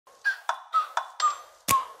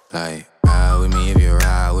Like, ride with me if you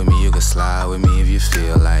ride with me, you can slide with me if you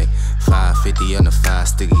feel like 550 on the 5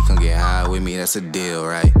 sticky, come get high with me, that's a deal,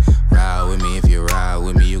 right? Ride with me if you ride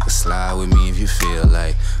with me, you can slide with me if you feel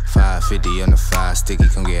like 550 on the 5 sticky,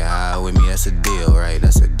 come get high with me, that's a deal, right?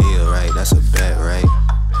 That's a deal, right? That's a bet, right?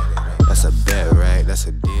 That's a bet, right? That's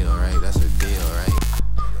a deal, right? That's a deal, right?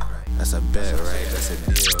 That's a bet, right? That's a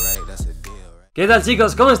deal, right? That's a deal, right? ¿Qué tal,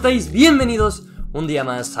 chicos? ¿Cómo estáis? Bienvenidos un día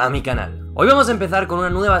más a mi canal. Hoy vamos a empezar con una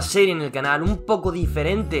nueva serie en el canal, un poco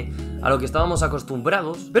diferente a lo que estábamos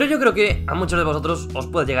acostumbrados, pero yo creo que a muchos de vosotros os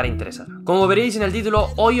puede llegar a interesar. Como veréis en el título,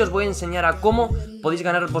 hoy os voy a enseñar a cómo podéis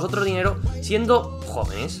ganar vosotros dinero siendo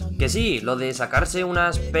jóvenes. Que sí, lo de sacarse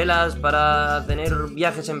unas pelas para tener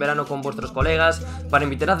viajes en verano con vuestros colegas, para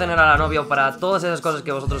invitar a cenar a la novia o para todas esas cosas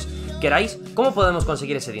que vosotros queráis, ¿cómo podemos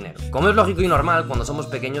conseguir ese dinero? Como es lógico y normal, cuando somos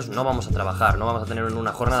pequeños no vamos a trabajar, no vamos a tener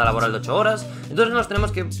una jornada laboral de 8 horas, entonces nos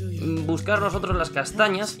tenemos que buscar nosotros las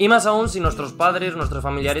castañas, y más aún si nuestros padres, nuestros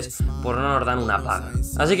familiares, pues no nos dan una paga.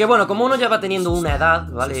 Así que bueno, como uno ya va teniendo una edad,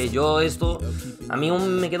 ¿vale? Yo esto, a mí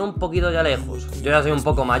me quedo un poquito ya lejos. Yo ya soy un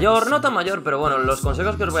poco mayor, no tan mayor, pero bueno, los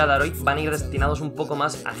consejos que os voy a dar hoy van a ir destinados un poco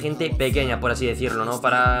más a gente pequeña, por así decirlo, no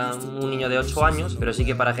para un niño de 8 años, pero sí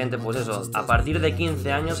que para gente, pues eso, a partir de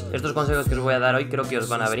 15 años, estos consejos que os voy a dar hoy creo que os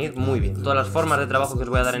van a venir muy bien. Todas las formas de trabajo que os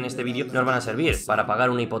voy a dar en este vídeo nos van a servir para pagar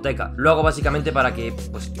una hipoteca. Luego básicamente para que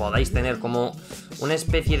pues podáis tener como una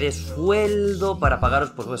especie de sueldo para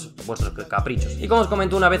pagaros pues vuestros caprichos. Y como os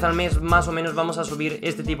comento, una vez al mes más o menos vamos a subir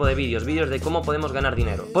este tipo de vídeos de cómo podemos ganar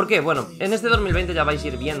dinero. ¿Por qué? Bueno, en este 2020 ya vais a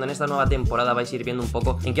ir viendo, en esta nueva temporada vais a ir viendo un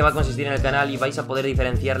poco en qué va a consistir en el canal y vais a poder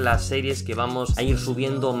diferenciar las series que vamos a ir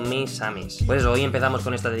subiendo mes a mes. Pues eso, hoy empezamos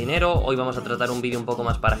con esta de dinero, hoy vamos a tratar un vídeo un poco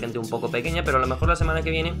más para gente un poco pequeña, pero a lo mejor la semana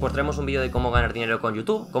que viene pues traemos un vídeo de cómo ganar dinero con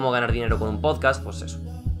YouTube, cómo ganar dinero con un podcast, pues eso.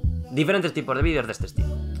 Diferentes tipos de vídeos de este estilo.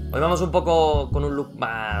 Hoy vamos un poco con un look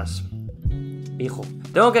más hijo.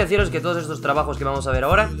 Tengo que deciros que todos estos trabajos que vamos a ver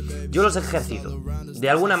ahora, yo los he ejercido de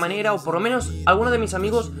alguna manera, o por lo menos alguno de mis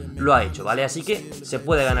amigos lo ha hecho, ¿vale? Así que se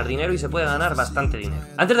puede ganar dinero y se puede ganar bastante dinero.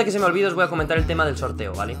 Antes de que se me olvide, os voy a comentar el tema del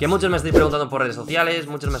sorteo, ¿vale? Que muchos me estáis preguntando por redes sociales,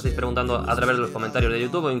 muchos me estáis preguntando a través de los comentarios de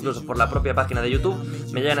YouTube o incluso por la propia página de YouTube.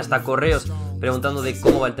 Me llegan hasta correos preguntando de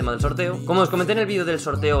cómo va el tema del sorteo. Como os comenté en el vídeo del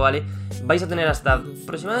sorteo, ¿vale? Vais a tener hasta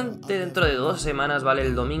aproximadamente dentro de 2 semanas, ¿vale?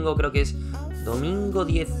 El domingo, creo que es domingo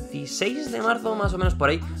 16 de marzo, más o menos por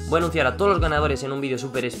ahí, voy a anunciar a todos los ganadores en un vídeo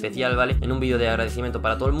súper especial, ¿vale? En un vídeo de agradecimiento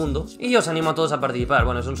para todo el mundo. Y os animo a todos a participar.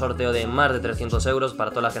 Bueno, es un sorteo de más de 300 euros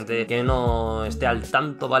para toda la gente que no esté al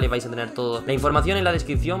tanto, ¿vale? Vais a tener toda la información en la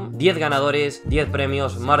descripción. 10 ganadores, 10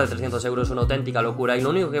 premios, más de 300 euros, una auténtica locura. Y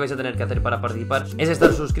lo único que vais a tener que hacer para participar es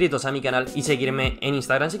estar suscritos a mi canal y seguirme en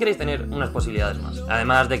Instagram si queréis tener unas posibilidades más.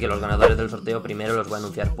 Además de que los ganadores del sorteo primero los voy a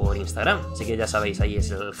anunciar por Instagram. Así que ya sabéis, ahí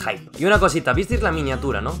es el hype. Y una cosita, visteis la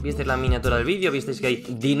miniatura, ¿no? Visteis la miniatura del vídeo, visteis que hay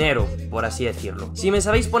dinero, por así decirlo. Si me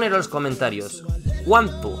sabéis poner en los comentarios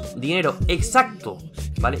cuánto dinero exacto,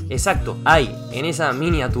 ¿vale? Exacto hay en esa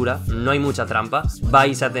miniatura, no hay mucha trampa,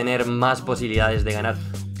 vais a tener más posibilidades de ganar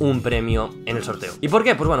un premio en el sorteo. ¿Y por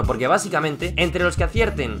qué? Pues bueno, porque básicamente entre los que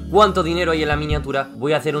acierten cuánto dinero hay en la miniatura,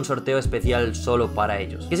 voy a hacer un sorteo especial solo para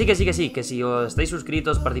ellos. Que si os estáis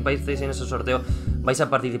suscritos, participáis en ese sorteo, vais a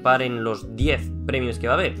participar en los 10 premios que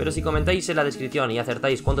va a haber. Pero si comentáis en la descripción y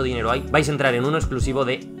acertáis cuánto dinero hay, vais a entrar en uno exclusivo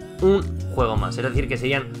de un juego más. Es decir, que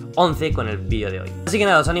serían 11 con el vídeo de hoy. Así que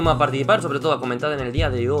nada, os animo a participar, sobre todo a comentar en el día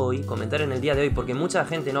de hoy, porque mucha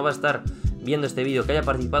gente no va a estar viendo este vídeo que haya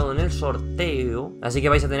participado en el sorteo, así que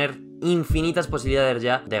vais a tener infinitas posibilidades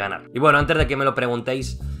ya de ganar. Y bueno, antes de que me lo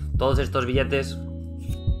preguntéis, todos estos billetes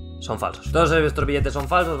son falsos. Todos estos billetes son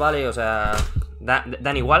falsos, ¿vale? O sea,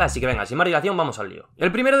 dan igual, así que venga, sin más dilación, vamos al lío.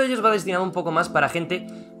 El primero de ellos va destinado un poco más para gente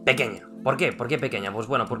pequeña. ¿Por qué? ¿Por qué pequeña? Pues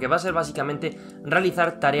bueno, porque va a ser básicamente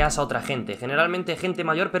realizar tareas a otra gente. Generalmente gente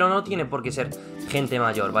mayor, pero no tiene por qué ser gente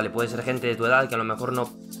mayor, ¿vale? Puede ser gente de tu edad que a lo mejor no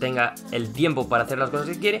tenga el tiempo para hacer las cosas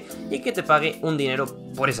que quiere y que te pague un dinero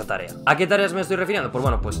por esa tarea. ¿A qué tareas me estoy refiriendo? Pues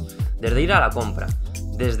bueno, pues desde ir a la compra,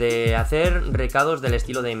 desde hacer recados del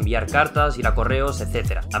estilo de enviar cartas, ir a correos,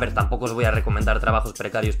 etcétera. A ver, tampoco os voy a recomendar trabajos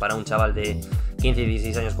precarios para un chaval de 15 y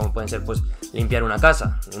 16 años como pueden ser pues limpiar una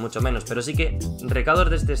casa, ni mucho menos, pero sí que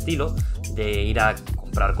recados de este estilo, de ir a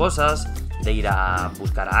comprar cosas, de ir a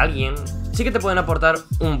buscar a alguien, sí que te pueden aportar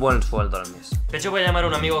un buen sueldo al mes. De hecho voy a llamar a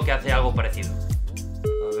un amigo que hace algo parecido.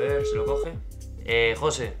 A ver si lo coge.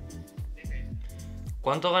 José,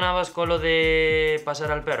 ¿cuánto ganabas con lo de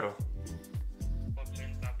pasar al perro?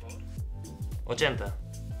 80 por. 80.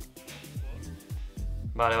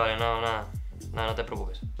 Vale, nada, no te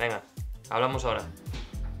preocupes. Venga, hablamos ahora.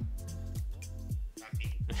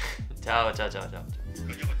 Chao. Coño,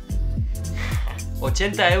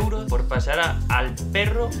 80 euros por pasear al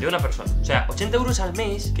perro de una persona. O sea, 80 euros al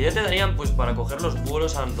mes que ya te darían pues para coger los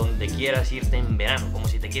vuelos a donde quieras irte en verano. Como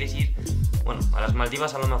si te quieres ir, bueno, a las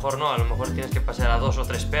Maldivas a lo mejor no, a lo mejor tienes que pasear a 2 o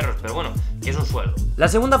 3 perros, pero bueno, que es un sueldo. La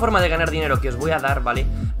segunda forma de ganar dinero que os voy a dar, ¿vale?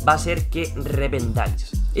 Va a ser que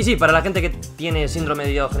revendáis. Y sí, para la gente que tiene síndrome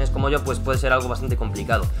de Diógenes como yo, pues puede ser algo bastante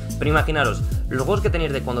complicado. Pero imaginaros, los juegos que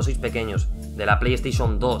tenéis de cuando sois pequeños, de la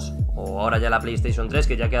PlayStation 2, o ahora ya la PlayStation 3,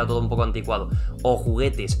 que ya queda todo un poco anticuado, o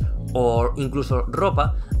juguetes, o incluso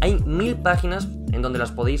ropa, hay 1000 páginas en donde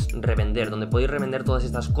las podéis revender, donde podéis revender todas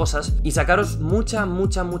estas cosas y sacaros mucha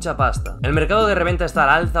pasta. El mercado de reventa está al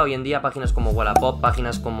alza hoy en día, páginas como Wallapop,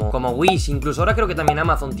 páginas como Wish, incluso ahora creo que también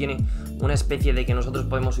Amazon tiene una especie de que nosotros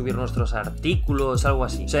podemos subir nuestros artículos, algo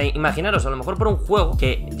así. O sea, imaginaros, a lo mejor por un juego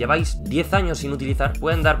que lleváis 10 años sin utilizar,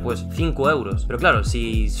 pueden dar pues 5 euros. Pero claro,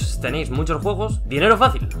 si tenéis muchos juegos, dinero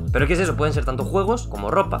fácil. Pero ¿qué es eso? Pueden ser tanto juegos,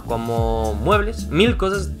 como ropa, como muebles, 1000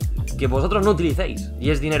 cosas que vosotros no utilicéis.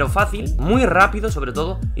 Y es dinero fácil, muy rápido sobre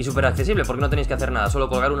todo, y súper accesible, porque no tenéis que hacer nada, solo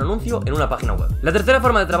colgar un anuncio en una página web. La tercera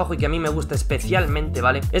forma de trabajo, y que a mí me gusta especialmente,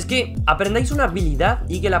 ¿vale? Es que aprendáis una habilidad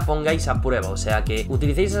y que la pongáis a prueba, o sea, que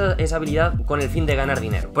utilicéis esa habilidad con el fin de ganar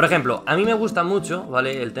dinero. Por ejemplo, a mí me gusta mucho,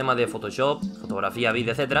 ¿vale? El tema de Photoshop, fotografía,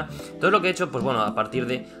 vídeo, etcétera. Entonces lo que he hecho, pues bueno, a partir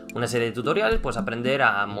de una serie de tutoriales, pues aprender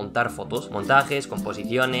a montar fotos, montajes,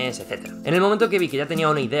 composiciones, etcétera. En el momento que vi que ya tenía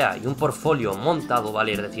una idea y un portfolio montado,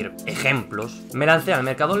 ¿vale? Es decir, ejemplos, me lancé al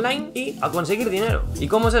mercado online y a conseguir dinero. ¿Y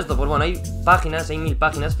cómo es esto? Pues bueno, hay páginas, hay 1000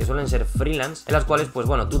 páginas que suelen ser freelance, en las cuales, pues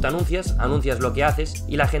bueno, tú te anuncias lo que haces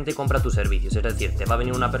y la gente compra tus servicios. Es decir, te va a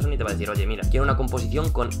venir una persona y te va a decir, oye, mira, quiero una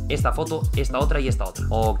composición con esta foto, esta otra y esta otra.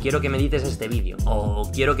 O quiero que me edites este vídeo. O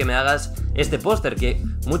quiero que me hagas este póster, que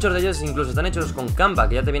muchos de ellos incluso están hechos con Canva,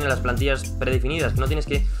 que ya te vienen las plantillas predefinidas, que no tienes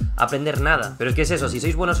que aprender nada. Pero es que es eso, si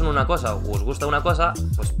sois buenos en una cosa o os gusta una cosa,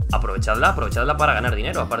 pues aprovechadla para ganar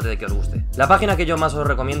dinero, aparte de que os guste. La página que yo más os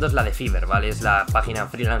recomiendo es la de Fiverr, ¿vale? Es la página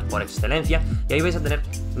freelance por excelencia y ahí vais a tener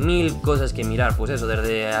 1000 cosas que mirar, pues eso,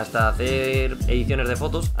 desde hasta hacer ediciones de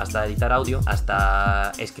fotos, hasta editar audio,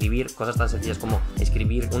 hasta escribir cosas tan sencillas como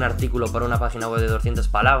escribir un artículo para una página web de 200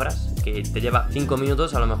 palabras que te lleva 5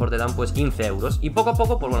 minutos, a lo mejor te dan pues 15 euros y poco a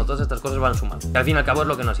poco, pues bueno, todas estas cosas van sumando, que al fin y al cabo es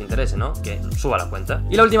lo que nos interese, ¿no? Que suba la cuenta.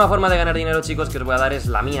 Y la última forma de ganar dinero, chicos, que os voy a dar es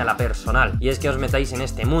la mía, la personal, y es que os metáis en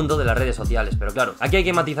este mundo de las redes sociales. Pero claro, aquí hay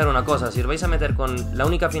que matizar una cosa: si os vais a meter con la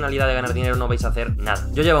única finalidad de ganar dinero, no vais a hacer nada.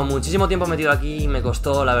 Yo llevo muchísimo tiempo metido aquí y me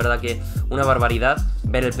costó, la verdad, que una barbaridad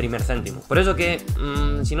ver el primer céntimo. Por eso que,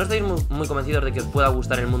 si no estáis muy convencidos de que os pueda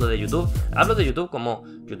gustar el mundo de YouTube, hablo de YouTube como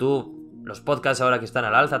YouTube. Los podcasts ahora que están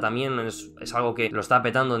al alza también es algo que lo está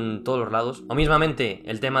petando en todos los lados. O mismamente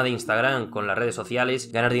el tema de Instagram con las redes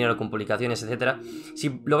sociales, ganar dinero con publicaciones, etcétera.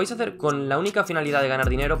 Si lo vais a hacer con la única finalidad de ganar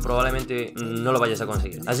dinero, probablemente no lo vayáis a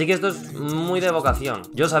conseguir. Así que esto es muy de vocación.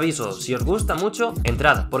 Yo os aviso, si os gusta mucho,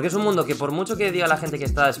 entrad. Porque es un mundo que por mucho que diga la gente que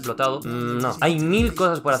está explotado, no. Hay 1000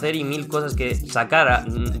 cosas por hacer y 1000 cosas que sacar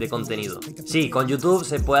de contenido. Sí, con YouTube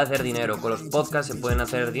se puede hacer dinero, con los podcasts se pueden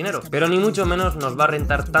hacer dinero, pero ni mucho menos nos va a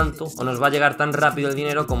rentar tanto o nos va a llegar tan rápido el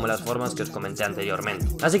dinero como las formas que os comenté anteriormente.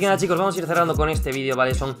 Así que nada, chicos, vamos a ir cerrando con este vídeo,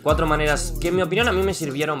 ¿vale? Son 4 maneras que en mi opinión a mí me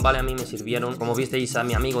sirvieron, ¿vale? A mí me sirvieron, como visteis a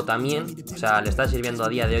mi amigo también, o sea, le está sirviendo a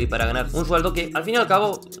día de hoy para ganar un sueldo que al fin y al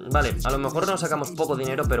cabo, vale, a lo mejor no sacamos poco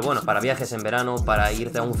dinero, pero bueno, para viajes en verano, para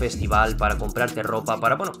irte a un festival, para comprarte ropa,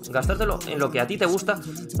 para, bueno, gastártelo en lo que a ti te gusta,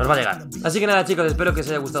 nos va a llegar. Así que nada, chicos, espero que os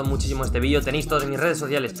haya gustado muchísimo este vídeo. Tenéis todas mis redes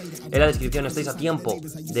sociales en la descripción, estáis a tiempo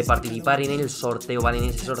de participar en el sorteo, ¿vale? En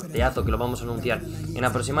ese sorteazo que lo vamos a anunciar en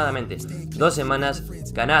aproximadamente 2 semanas.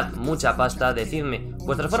 Ganad mucha pasta, decidme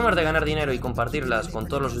vuestras formas de ganar dinero y compartirlas con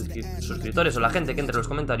todos los suscriptores o la gente que entre en los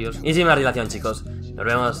comentarios. Y sin más dilación, chicos, nos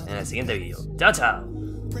vemos en el siguiente vídeo. ¡Chao, chao!